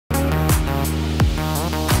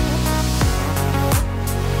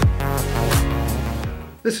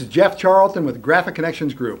This is Jeff Charlton with Graphic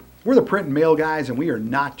Connections Group. We're the print and mail guys, and we are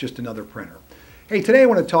not just another printer. Hey, today I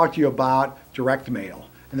want to talk to you about direct mail.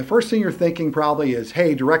 And the first thing you're thinking probably is,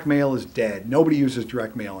 hey, direct mail is dead. Nobody uses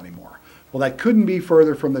direct mail anymore. Well, that couldn't be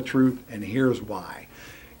further from the truth, and here's why.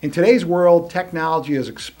 In today's world, technology is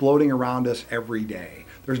exploding around us every day.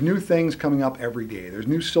 There's new things coming up every day. There's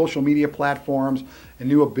new social media platforms and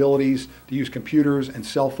new abilities to use computers and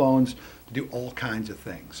cell phones to do all kinds of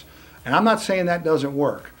things. And I'm not saying that doesn't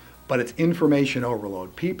work, but it's information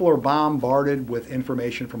overload. People are bombarded with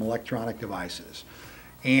information from electronic devices.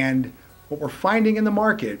 And what we're finding in the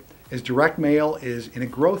market is direct mail is in a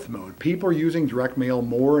growth mode. People are using direct mail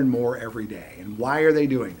more and more every day. And why are they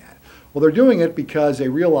doing that? Well, they're doing it because they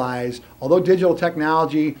realize, although digital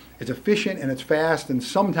technology is efficient and it's fast and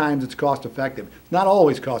sometimes it's cost effective, it's not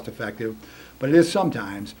always cost effective, but it is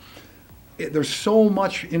sometimes. There's so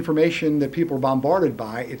much information that people are bombarded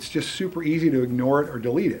by, it's just super easy to ignore it or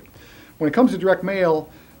delete it. When it comes to direct mail,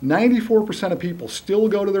 94% of people still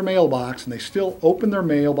go to their mailbox and they still open their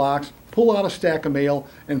mailbox, pull out a stack of mail,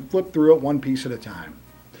 and flip through it one piece at a time.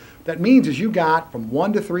 That means is you got from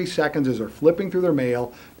 1 to 3 seconds as they're flipping through their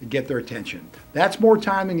mail to get their attention. That's more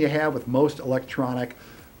time than you have with most electronic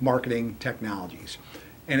marketing technologies.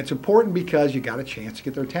 And it's important because you got a chance to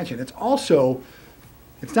get their attention.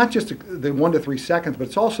 It's not just the 1 to 3 seconds, but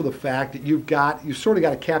it's also the fact that you've sort of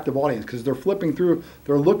got a captive audience because they're flipping through,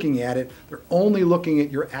 they're looking at it, they're only looking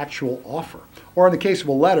at your actual offer. Or in the case of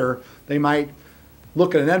a letter, they might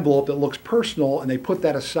look at an envelope that looks personal and they put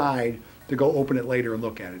that aside to go open it later and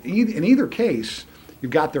look at it. In either case,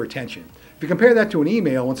 you've got their attention. If you compare that to an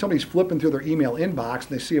email, when somebody's flipping through their email inbox and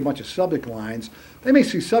they see a bunch of subject lines, they may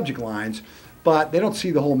see subject lines, but they don't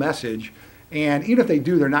see the whole message. And even if they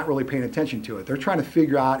do, they're not really paying attention to it. They're trying to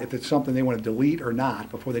figure out if it's something they want to delete or not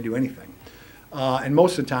before they do anything. And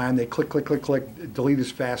most of the time, they click, click, click, click, delete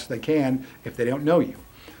as fast as they can if they don't know you.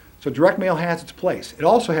 So direct mail has its place. It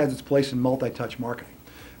also has its place in multi-touch marketing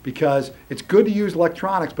because it's good to use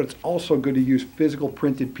electronics, but it's also good to use physical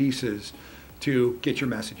printed pieces to get your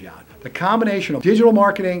message out. The combination of digital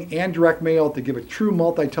marketing and direct mail to give a true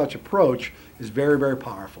multi-touch approach is very, very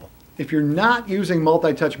powerful. If you're not using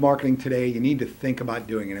multi-touch marketing today, you need to think about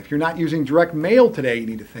doing it. If you're not using direct mail today, you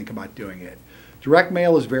need to think about doing it. Direct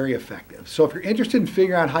mail is very effective. So if you're interested in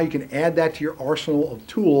figuring out how you can add that to your arsenal of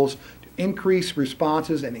tools to increase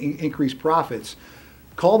responses and increase profits,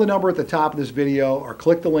 call the number at the top of this video or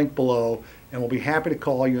click the link below and we'll be happy to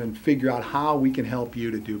call you and figure out how we can help you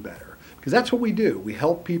to do better. Because that's what we do. We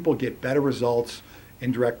help people get better results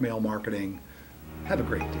in direct mail marketing. Have a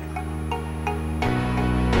great day.